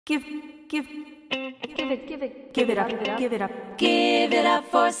Give, give, give it up, give it up. Give it up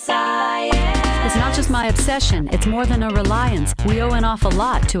for science. It's not just my obsession, it's more than a reliance. We owe an awful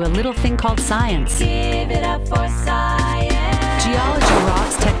lot to a little thing called science. Give it up for science. Geology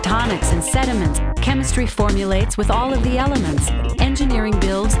rocks tectonics and sediments. Chemistry formulates with all of the elements. Engineering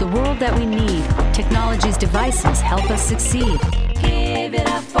builds the world that we need. Technology's devices help us succeed. Give it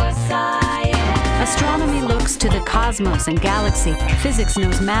up for science. Astronomy looks to the cosmos and galaxy. Physics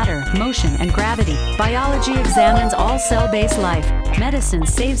knows matter, motion, and gravity. Biology examines all cell-based life. Medicine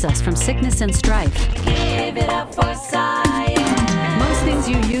saves us from sickness and strife. Give it up for science. Most things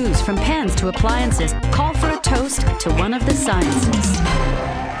you use, from pens to appliances, call for a toast to one of the sciences.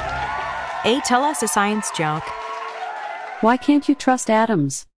 Tell us a science joke. Why can't you trust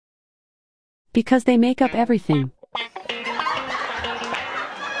atoms? Because they make up everything.